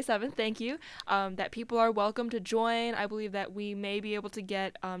 March 27th, thank you, that people are welcome to join. I believe that we may be able to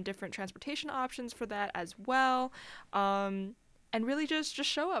get different transportation options for that as well. And really just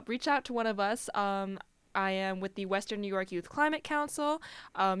show up, reach out to one of us. I am with the Western New York Youth Climate Council.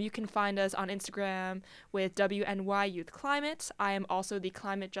 You can find us on Instagram with WNY Youth Climate. I am also the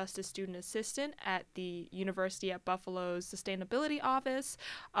Climate Justice Student Assistant at the University at Buffalo's Sustainability Office.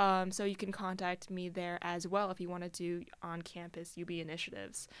 So you can contact me there as well if you want to do on-campus UB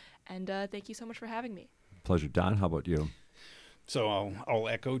initiatives. And thank you so much for having me. Pleasure. Don, how about you? So I'll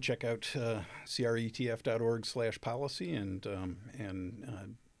echo, check out cretf.org/policy and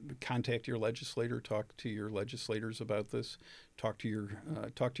contact your legislator, talk to your legislators about this, talk to your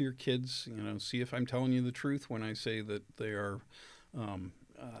kids, see if I'm telling you the truth when I say that they are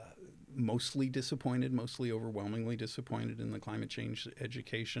mostly overwhelmingly disappointed in the climate change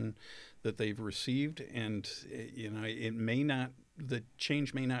education that they've received. And the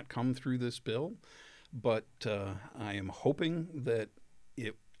change may not come through this bill, but I am hoping that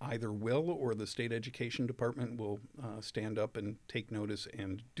it either will or the state education department will stand up and take notice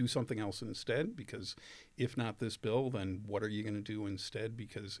and do something else instead, because if not this bill, then what are you going to do instead?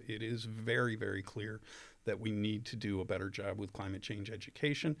 Because it is very, very clear that we need to do a better job with climate change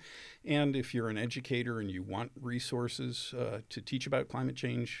education. And if you're an educator and you want resources to teach about climate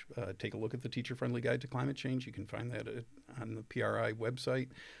change, take a look at the Teacher-Friendly Guide to Climate Change. You can find that on the PRI website,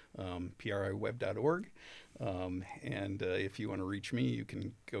 priweb.org. And if you want to reach me, you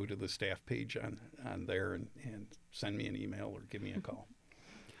can go to the staff page on there and send me an email or give me a call.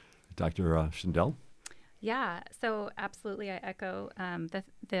 Dr. Schindel? Yeah, so absolutely, I echo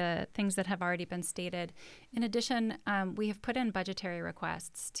the things that have already been stated. In addition, we have put in budgetary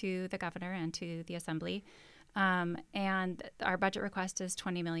requests to the governor and to the assembly, and our budget request is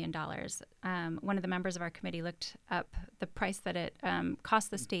 $20 million. One of the members of our committee looked up the price that it costs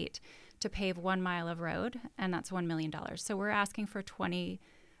the state to pave 1 mile of road, and that's $1 million. So we're asking for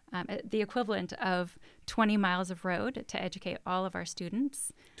the equivalent of 20 miles of road to educate all of our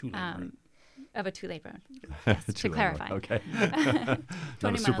students. Of a two-lane road, yes, to clarify. Okay. 20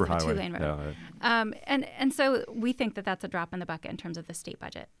 miles super of a highway. two-lane road. Yeah, right. And so we think that that's a drop in the bucket in terms of the state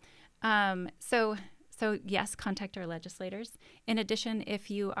budget. So yes, contact our legislators. In addition, if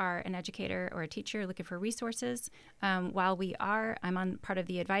you are an educator or a teacher looking for resources, I'm on part of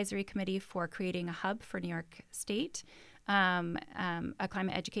the advisory committee for creating a hub for New York State, a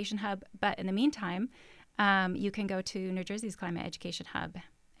climate education hub. But in the meantime, you can go to New Jersey's climate education hub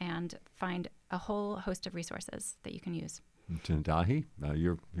and find a whole host of resources that you can use. Tendaji,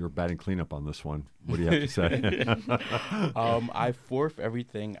 you're batting cleanup on this one. What do you have to say? I fourth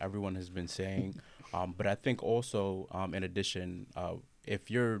everything everyone has been saying, but I think also, in addition,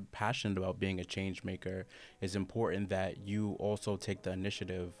 if you're passionate about being a change maker, it's important that you also take the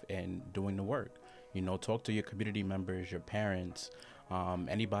initiative in doing the work. Talk to your community members, your parents,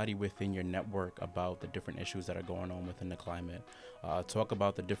 anybody within your network about the different issues that are going on within the climate. Talk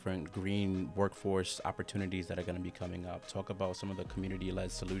about the different green workforce opportunities that are going to be coming up. Talk about some of the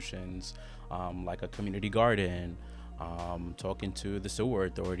community-led solutions, like a community garden, talking to the sewer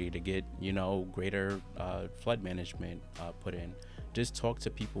authority to get, greater flood management put in. Just talk to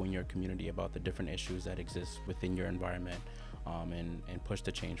people in your community about the different issues that exist within your environment, and push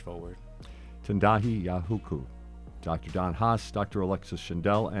the change forward. Tendaji Ya'Ukuu, Dr. Don Haas, Dr. Alexandra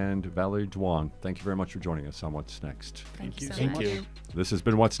Schindel, and Valerie Juang. Thank you very much for joining us on What's Next. Thank you so Thank much. you. This has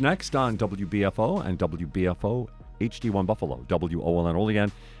been What's Next on WBFO and WBFO HD1 Buffalo, WOLN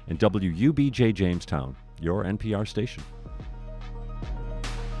Olean, and WUBJ Jamestown, your NPR station.